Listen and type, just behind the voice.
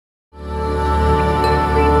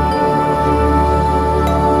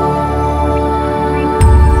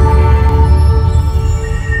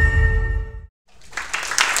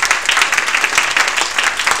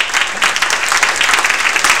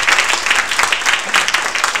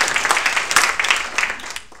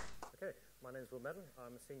Maddern.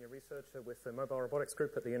 I'm a senior researcher with the Mobile Robotics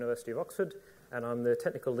Group at the University of Oxford, and I'm the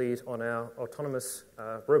technical lead on our autonomous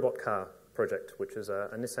robot car project, which is a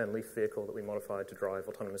Nissan Leaf vehicle that we modified to drive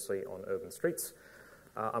autonomously on urban streets.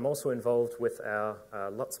 I'm also involved with our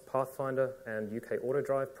LUTS Pathfinder and UK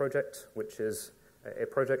Autodrive project, which is a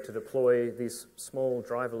project to deploy these small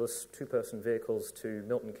driverless two-person vehicles to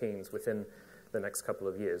Milton Keynes within the next couple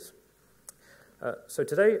of years. So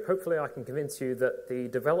today, hopefully I can convince you that the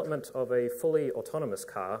development of a fully autonomous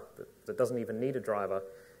car that doesn't even need a driver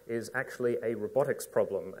is actually a robotics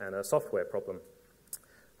problem and a software problem.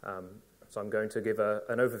 So I'm going to give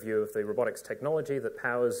an overview of the robotics technology that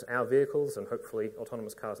powers our vehicles and hopefully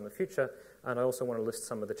autonomous cars in the future, and I also want to list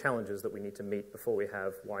some of the challenges that we need to meet before we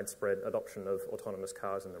have widespread adoption of autonomous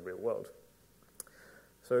cars in the real world.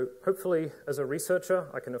 So hopefully, as a researcher,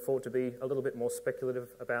 I can afford to be a little bit more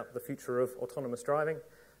speculative about the future of autonomous driving,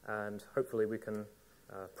 and hopefully we can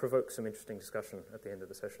provoke some interesting discussion at the end of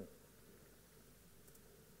the session.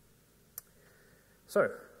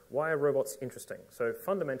 So, why are robots interesting? So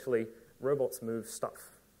fundamentally, robots move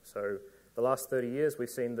stuff. So the last 30 years, we've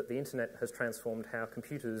seen that the internet has transformed how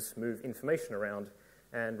computers move information around,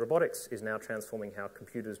 and robotics is now transforming how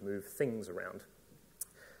computers move things around.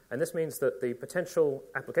 And this means that the potential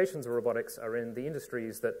applications of robotics are in the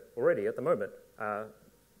industries that already, at the moment, are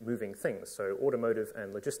moving things, so automotive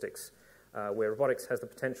and logistics, where robotics has the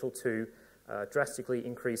potential to drastically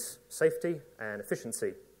increase safety and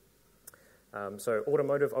efficiency. So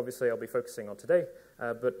automotive, obviously, I'll be focusing on today,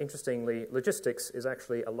 but interestingly, logistics is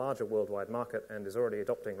actually a larger worldwide market and is already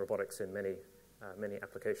adopting robotics in many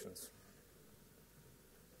applications.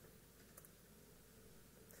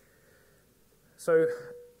 So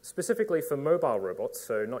specifically for mobile robots,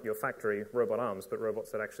 so not your factory robot arms, but robots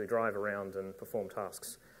that actually drive around and perform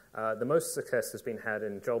tasks, the most success has been had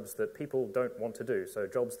in jobs that people don't want to do, so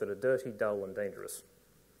jobs that are dirty, dull, and dangerous.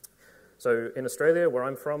 So in Australia, where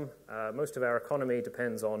I'm from, most of our economy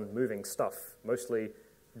depends on moving stuff, mostly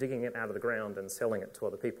digging it out of the ground and selling it to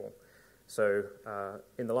other people. So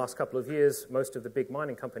in the last couple of years, most of the big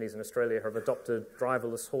mining companies in Australia have adopted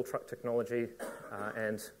driverless haul truck technology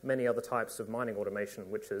and many other types of mining automation,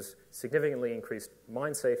 which has significantly increased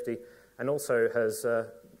mine safety and also has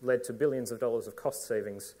led to billions of dollars of cost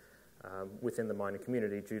savings within the mining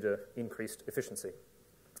community due to increased efficiency.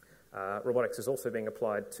 Robotics is also being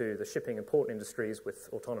applied to the shipping and port industries with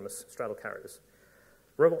autonomous straddle carriers.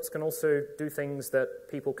 Robots can also do things that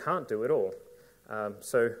people can't do at all.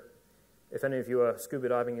 So if any of you are scuba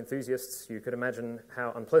diving enthusiasts, you could imagine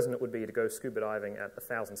how unpleasant it would be to go scuba diving at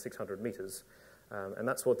 1,600 meters. And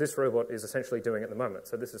that's what this robot is essentially doing at the moment.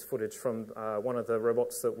 So this is footage from one of the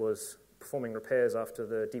robots that was performing repairs after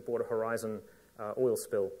the Deepwater Horizon oil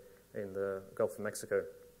spill in the Gulf of Mexico.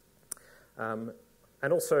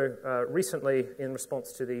 And also, recently, in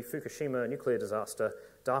response to the Fukushima nuclear disaster,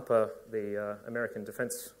 DARPA, the American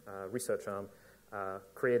Defense Research Arm,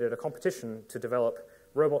 created a competition to develop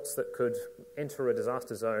robots that could enter a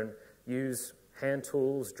disaster zone, use hand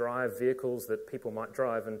tools, drive vehicles that people might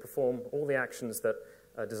drive, and perform all the actions that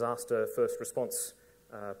a disaster first response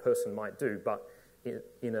person might do, but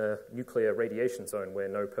in a nuclear radiation zone where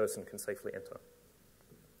no person can safely enter.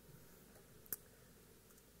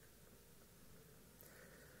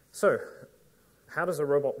 So, how does a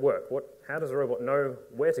robot work? How does a robot know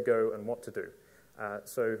where to go and what to do?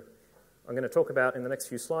 So I'm going to talk about, in the next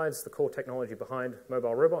few slides, the core technology behind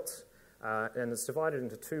mobile robots, and it's divided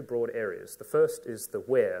into two broad areas. The first is the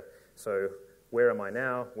where. So where am I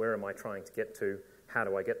now? Where am I trying to get to? How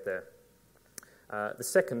do I get there? The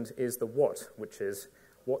second is the what, which is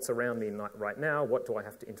what's around me right now, what do I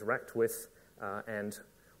have to interact with, and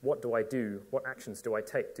what do I do, what actions do I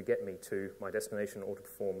take to get me to my destination or to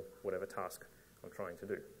perform whatever task I'm trying to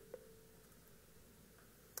do.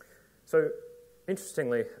 So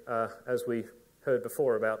interestingly, as we heard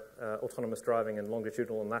before about autonomous driving and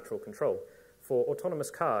longitudinal and lateral control, for autonomous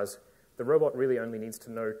cars, the robot really only needs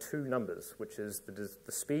to know two numbers, which is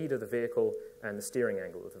the speed of the vehicle and the steering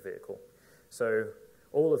angle of the vehicle. So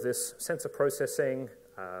all of this sensor processing,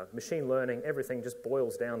 machine learning, everything just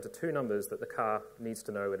boils down to two numbers that the car needs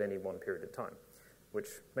to know at any one period of time, which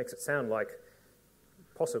makes it sound like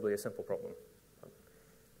possibly a simple problem.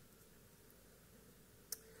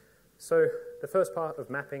 So the first part of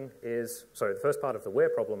the where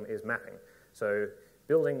problem is mapping. So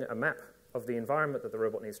building a map of the environment that the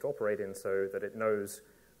robot needs to operate in so that it knows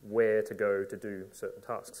where to go to do certain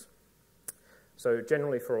tasks. So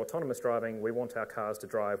generally for autonomous driving, we want our cars to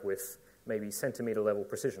drive with maybe centimeter level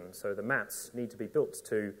precision. So the maps need to be built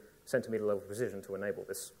to centimeter level precision to enable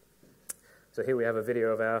this. So here we have a video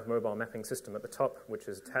of our mobile mapping system at the top, which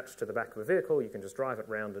is attached to the back of a vehicle. You can just drive it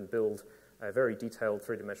around and build a very detailed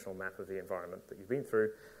three-dimensional map of the environment that you've been through.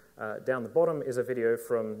 Down the bottom is a video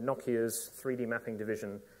from Nokia's 3D mapping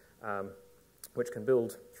division, which can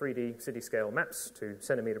build 3D city-scale maps to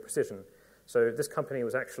centimeter precision. So this company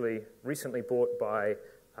was actually recently bought by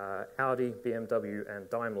Audi, BMW, and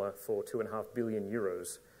Daimler for 2.5 billion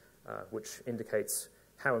euros, which indicates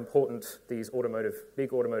how important these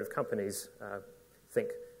big automotive companies think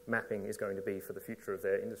mapping is going to be for the future of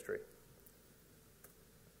their industry.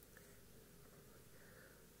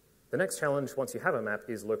 The next challenge, once you have a map,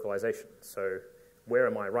 is localization. So where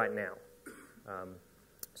am I right now?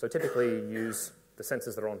 So typically you use the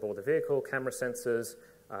sensors that are on board the vehicle, camera sensors,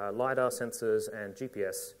 LiDAR sensors, and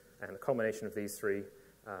GPS, and a combination of these three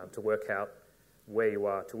to work out where you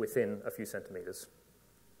are to within a few centimeters.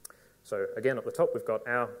 So again, at the top, we've got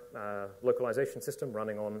our localization system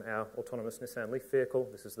running on our autonomous Nissan Leaf vehicle.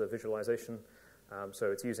 This is the visualization.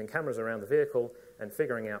 So it's using cameras around the vehicle and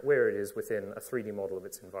figuring out where it is within a 3D model of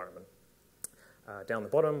its environment. Down the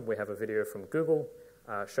bottom, we have a video from Google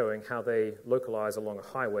showing how they localize along a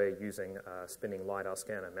highway using a spinning LiDAR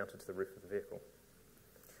scanner mounted to the roof of the vehicle.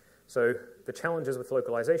 So the challenges with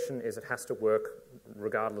localization is it has to work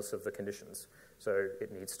regardless of the conditions. So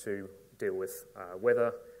it needs to deal with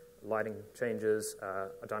weather, lighting changes,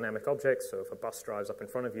 a dynamic object, so if a bus drives up in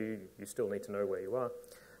front of you, you still need to know where you are,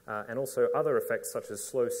 and also other effects such as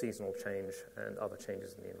slow seasonal change and other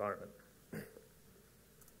changes in the environment.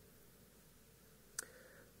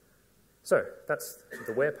 So that's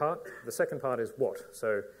the where part. The second part is what.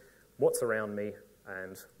 So what's around me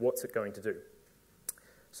and what's it going to do?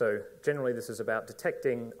 So generally this is about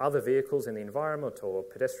detecting other vehicles in the environment or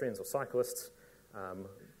pedestrians or cyclists,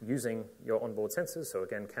 using your onboard sensors, so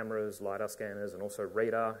again, cameras, LiDAR scanners, and also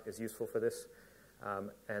radar is useful for this,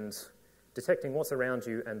 and detecting what's around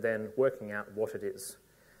you and then working out what it is.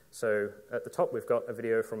 So at the top, we've got a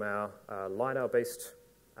video from our LiDAR-based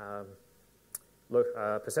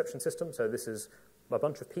perception system. So this is a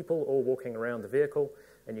bunch of people all walking around the vehicle,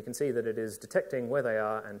 and you can see that it is detecting where they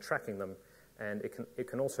are and tracking them. And it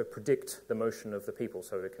can also predict the motion of the people.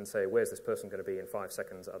 So it can say, where's this person going to be in 5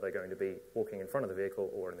 seconds? Are they going to be walking in front of the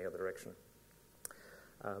vehicle or in the other direction?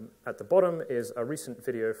 At the bottom is a recent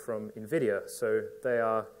video from NVIDIA. So they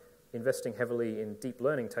are investing heavily in deep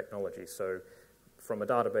learning technology. So from a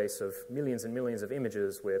database of millions and millions of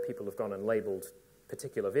images where people have gone and labeled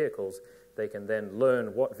particular vehicles, they can then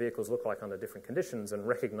learn what vehicles look like under different conditions and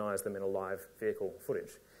recognize them in a live vehicle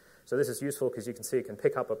footage. So this is useful because you can see it can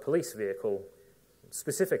pick up a police vehicle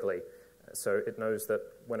specifically. So it knows that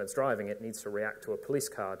when it's driving, it needs to react to a police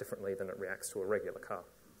car differently than it reacts to a regular car.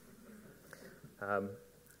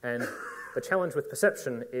 And the challenge with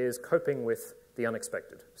perception is coping with the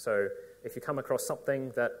unexpected. So if you come across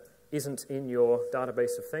something that isn't in your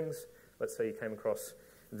database of things, let's say you came across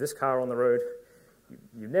this car on the road,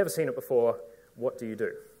 you've never seen it before, what do you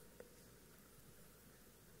do?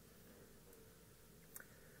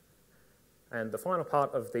 And the final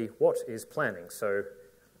part of the what is planning. So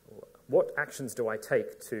what actions do I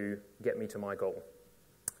take to get me to my goal?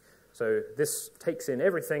 So this takes in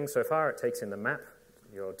everything so far. It takes in the map,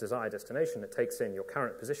 your desired destination. It takes in your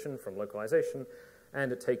current position from localization.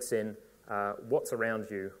 And it takes in what's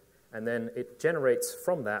around you. And then it generates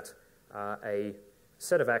from that a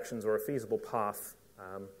set of actions or a feasible path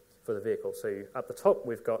for the vehicle. So at the top,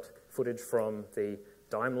 we've got footage from the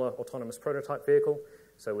Daimler autonomous prototype vehicle.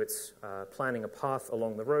 So it's planning a path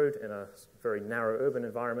along the road in a very narrow urban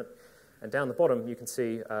environment. And down the bottom, you can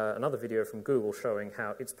see another video from Google showing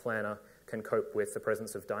how its planner can cope with the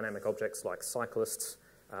presence of dynamic objects like cyclists,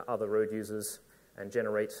 other road users, and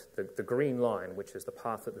generate the green line, which is the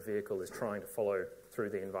path that the vehicle is trying to follow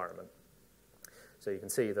through the environment. So you can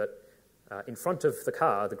see that in front of the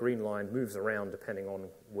car, the green line moves around depending on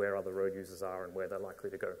where other road users are and where they're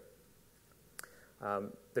likely to go.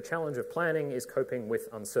 The challenge of planning is coping with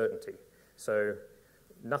uncertainty. So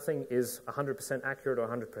nothing is 100% accurate or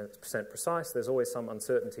 100% precise. There's always some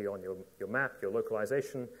uncertainty on your map, your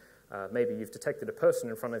localization. Maybe you've detected a person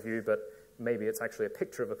in front of you, but maybe it's actually a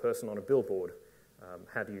picture of a person on a billboard.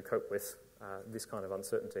 How do you cope with this kind of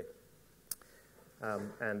uncertainty?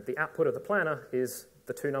 And the output of the planner is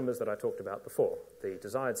the two numbers that I talked about before, the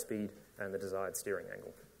desired speed and the desired steering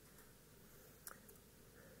angle.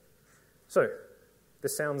 So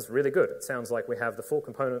this sounds really good. It sounds like we have the full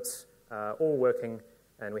components all working,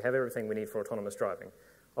 and we have everything we need for autonomous driving.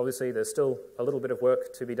 Obviously, there's still a little bit of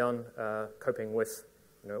work to be done coping with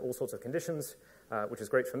all sorts of conditions, which is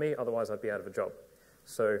great for me. Otherwise, I'd be out of a job.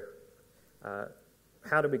 So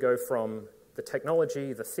how do we go from the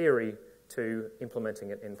technology, the theory, to implementing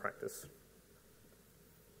it in practice.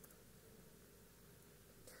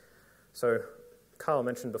 So Carl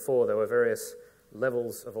mentioned before there were various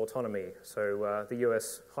levels of autonomy. So the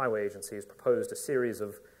US Highway Agency has proposed a series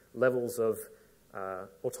of levels of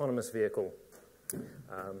autonomous vehicle.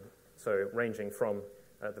 So ranging from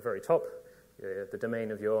at the very top, the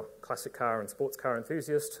domain of your classic car and sports car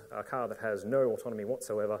enthusiast, a car that has no autonomy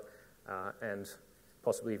whatsoever and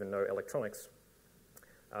possibly even no electronics,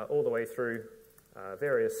 all the way through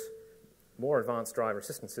various more advanced driver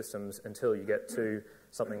assistance systems until you get to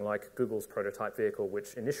something like Google's prototype vehicle,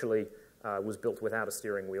 which initially was built without a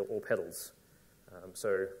steering wheel or pedals.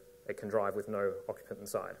 So it can drive with no occupant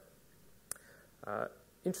inside.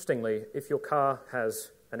 Interestingly, if your car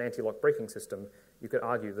has an anti-lock braking system, you could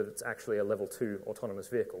argue that it's actually a level 2 autonomous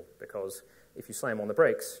vehicle, because if you slam on the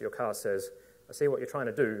brakes, your car says, I see what you're trying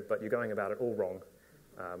to do, but you're going about it all wrong.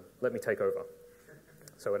 Let me take over.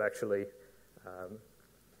 So it actually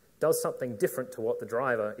does something different to what the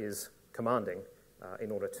driver is commanding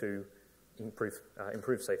in order to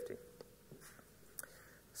improve safety.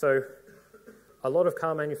 So a lot of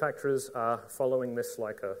car manufacturers are following this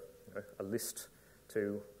like a list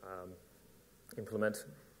to implement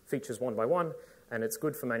features one by one, and it's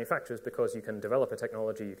good for manufacturers because you can develop a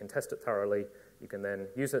technology, you can test it thoroughly, you can then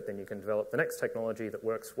use it, then you can develop the next technology that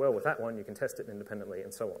works well with that one, you can test it independently,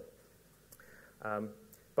 and so on.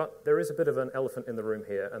 But there is a bit of an elephant in the room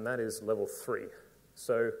here, and that is level 3.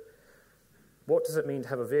 So what does it mean to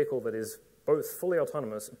have a vehicle that is both fully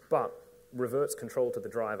autonomous but reverts control to the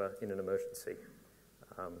driver in an emergency?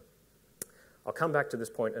 I'll come back to this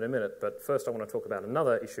point in a minute, but first I want to talk about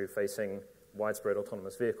another issue facing widespread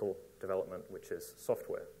autonomous vehicle development, which is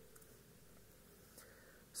software.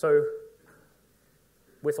 So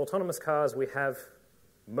with autonomous cars, we have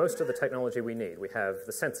most of the technology we need. We have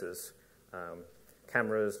the sensors,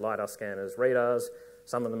 cameras, LiDAR scanners, radars.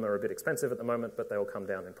 Some of them are a bit expensive at the moment, but they'll come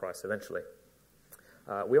down in price eventually.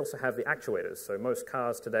 We also have the actuators. So most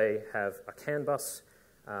cars today have a CAN bus,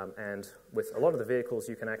 and with a lot of the vehicles,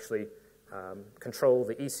 you can actually control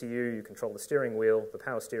the ECU, you control the steering wheel, the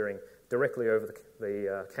power steering, directly over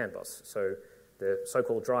the CAN bus. So the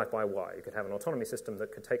so-called drive-by-wire. You could have an autonomy system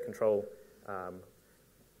that could take control,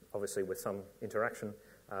 obviously with some interaction,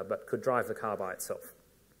 but could drive the car by itself.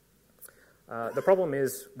 The problem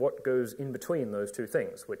is what goes in between those two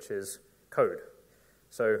things, which is code.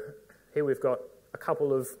 So here we've got a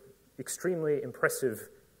couple of extremely impressive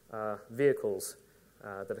vehicles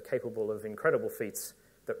that are capable of incredible feats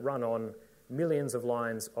that run on millions of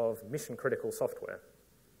lines of mission-critical software.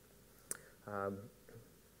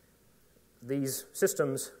 These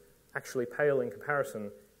systems actually pale in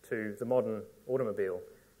comparison to the modern automobile,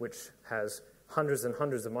 which has hundreds and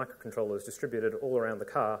hundreds of microcontrollers distributed all around the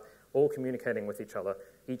car, all communicating with each other,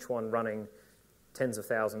 each one running tens of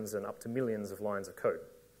thousands and up to millions of lines of code.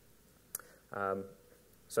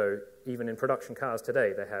 So even in production cars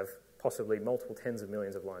today, they have possibly multiple tens of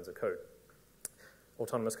millions of lines of code.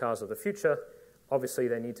 Autonomous cars of the future, obviously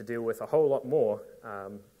they need to deal with a whole lot more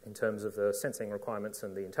in terms of the sensing requirements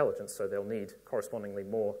and the intelligence, so they'll need correspondingly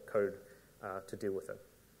more code to deal with it.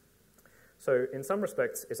 So in some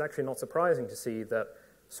respects, it's actually not surprising to see that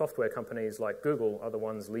software companies like Google are the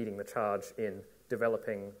ones leading the charge in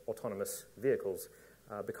developing autonomous vehicles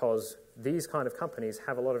because these kind of companies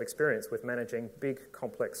have a lot of experience with managing big,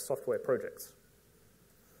 complex software projects.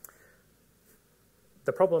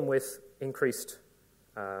 The problem with increased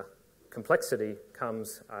complexity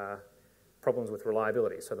comes problems with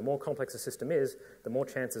reliability. So the more complex a system is, the more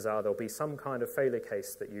chances are there'll be some kind of failure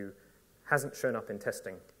case that hasn't shown up in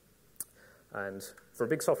testing. And for a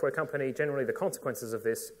big software company, generally the consequences of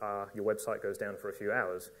this are your website goes down for a few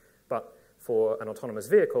hours. But for an autonomous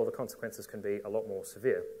vehicle, the consequences can be a lot more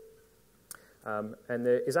severe. And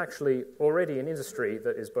there is actually already an industry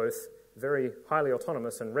that is both very highly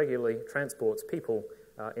autonomous and regularly transports people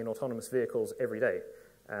in autonomous vehicles every day.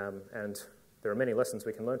 And there are many lessons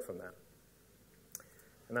we can learn from that.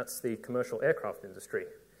 And that's the commercial aircraft industry.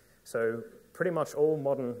 So pretty much all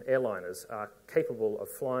modern airliners are capable of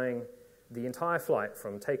flying the entire flight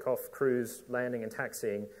from takeoff, cruise, landing, and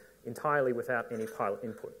taxiing entirely without any pilot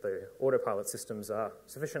input. The autopilot systems are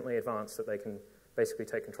sufficiently advanced that they can basically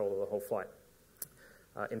take control of the whole flight.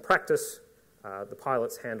 In practice, the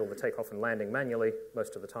pilots handle the takeoff and landing manually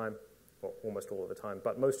most of the time, well, almost all of the time,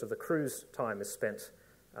 but most of the cruise time is spent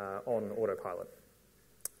on autopilot.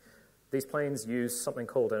 These planes use something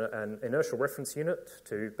called an inertial reference unit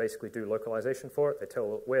to basically do localization for it. They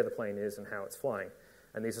tell where the plane is and how it's flying.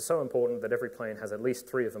 And these are so important that every plane has at least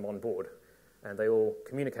 3 of them on board. And they all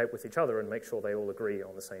communicate with each other and make sure they all agree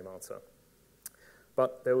on the same answer.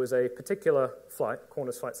 But there was a particular flight,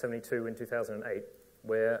 Qantas Flight 72 in 2008,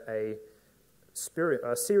 where a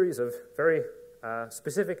series of very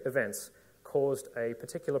specific events caused a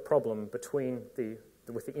particular problem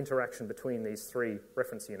with the interaction between these three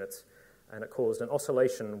reference units, and it caused an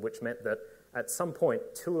oscillation which meant that at some point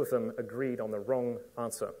two of them agreed on the wrong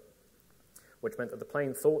answer, which meant that the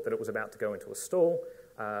plane thought that it was about to go into a stall.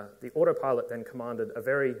 The autopilot then commanded a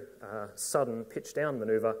very sudden pitch-down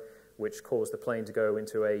maneuver, which caused the plane to go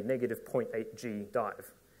into a negative 0.8 G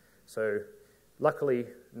dive. So luckily,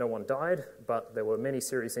 no one died, but there were many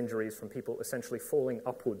serious injuries from people essentially falling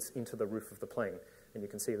upwards into the roof of the plane, and you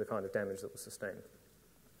can see the kind of damage that was sustained.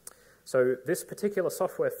 So this particular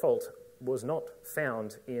software fault was not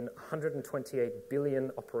found in 128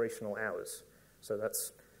 billion operational hours. So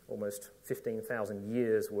that's almost 15,000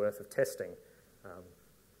 years worth of testing.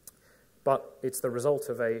 But it's the result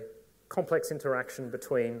of a complex interaction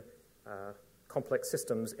between complex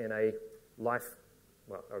systems in a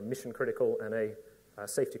mission-critical and a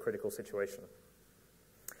safety-critical situation.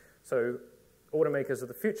 So automakers of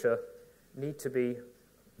the future need to be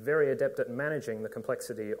very adept at managing the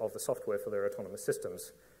complexity of the software for their autonomous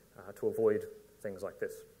systems to avoid things like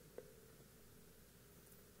this.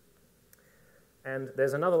 And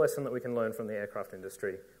there's another lesson that we can learn from the aircraft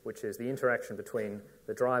industry, which is the interaction between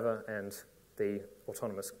the driver and the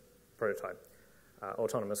autonomous prototype,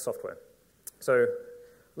 autonomous software. So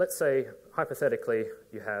let's say, hypothetically,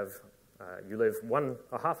 you live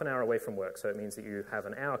a half an hour away from work, so it means that you have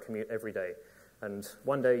an hour commute every day. And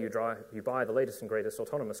one day you buy the latest and greatest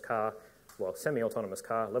autonomous car, well, semi-autonomous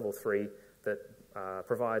car, level 3, that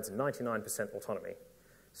provides 99% autonomy.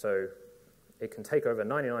 So it can take over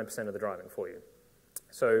 99% of the driving for you.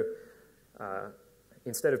 So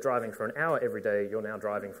instead of driving for an hour every day, you're now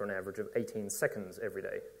driving for an average of 18 seconds every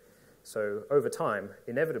day. So over time,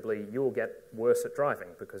 inevitably, you will get worse at driving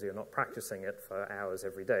because you're not practicing it for hours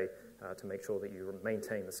every day to make sure that you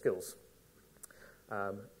maintain the skills.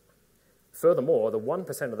 Furthermore, the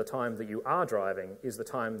 1% of the time that you are driving is the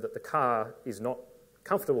time that the car is not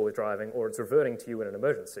comfortable with driving or it's reverting to you in an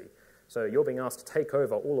emergency. So you're being asked to take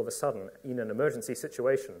over all of a sudden in an emergency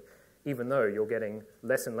situation, even though you're getting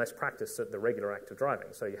less and less practice at the regular act of driving.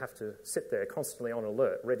 So you have to sit there constantly on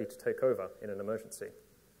alert, ready to take over in an emergency.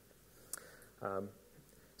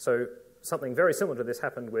 So something very similar to this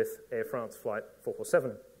happened with Air France Flight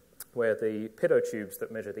 447, where the pitot tubes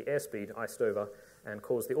that measure the airspeed iced over and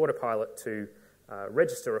caused the autopilot to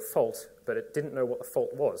register a fault, but it didn't know what the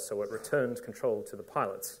fault was, so it returned control to the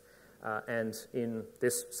pilots. And in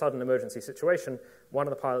this sudden emergency situation, one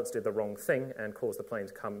of the pilots did the wrong thing and caused the plane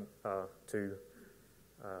to come to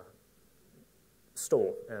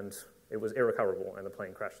stall, and it was irrecoverable, and the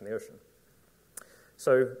plane crashed in the ocean.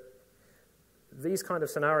 So these kind of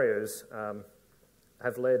scenarios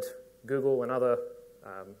have led Google and other,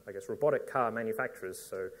 robotic car manufacturers,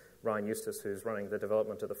 so Ryan Eustace, who's running the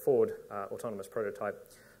development of the Ford autonomous prototype,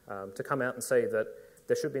 to come out and say that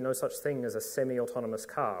there should be no such thing as a semi-autonomous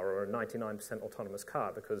car or a 99% autonomous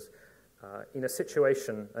car, because in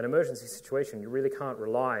an emergency situation, you really can't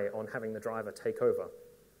rely on having the driver take over.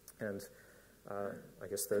 And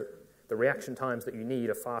the reaction times that you need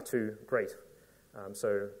are far too great.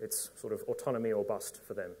 So it's sort of autonomy or bust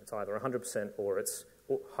for them. It's either 100% or it's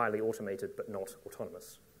highly automated but not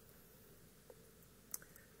autonomous.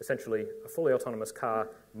 Essentially, a fully autonomous car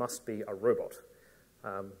must be a robot.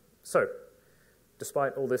 So,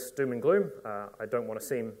 despite all this doom and gloom, I don't want to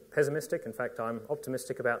seem pessimistic. In fact, I'm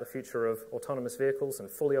optimistic about the future of autonomous vehicles and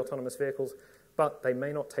fully autonomous vehicles, but they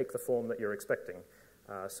may not take the form that you're expecting.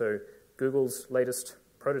 So Google's latest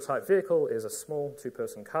prototype vehicle is a small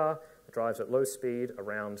two-person car. It drives at low speed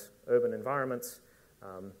around urban environments.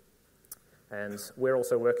 And we're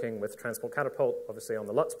also working with Transport Catapult, obviously on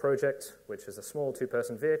the LUTS project, which is a small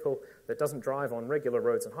two-person vehicle that doesn't drive on regular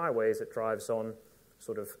roads and highways. It drives on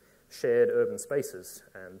sort of shared urban spaces.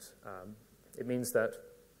 And it means that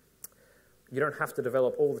you don't have to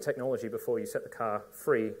develop all the technology before you set the car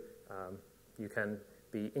free. You can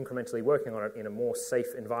be incrementally working on it in a more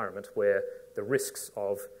safe environment where the risks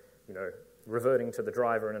of, reverting to the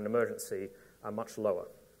driver in an emergency are much lower.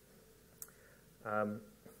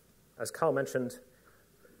 As Carl mentioned,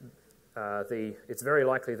 it's very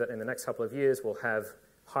likely that in the next couple of years we'll have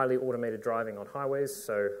highly automated driving on highways.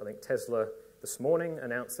 So I think Tesla this morning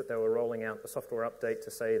announced that they were rolling out a software update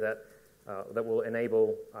to say that that will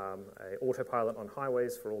enable an autopilot on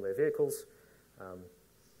highways for all their vehicles.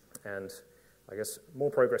 And I guess more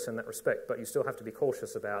progress in that respect, but you still have to be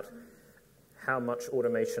cautious about how much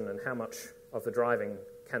automation and how much of the driving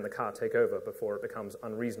can the car take over before it becomes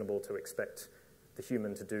unreasonable to expect the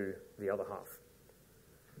human to do the other half.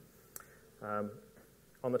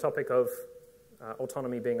 On the topic of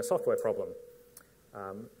autonomy being a software problem,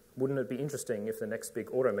 wouldn't it be interesting if the next big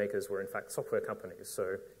automakers were in fact software companies,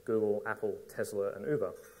 so Google, Apple, Tesla, and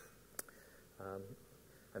Uber?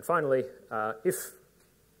 And finally, if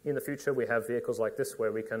in the future we have vehicles like this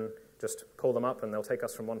where we can just call them up and they'll take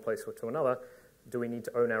us from one place to another, do we need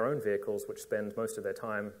to own our own vehicles which spend most of their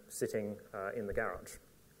time sitting in the garage?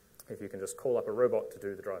 If you can just call up a robot to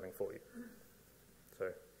do the driving for you. So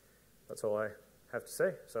that's all I have to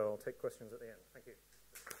say, so I'll take questions at the end.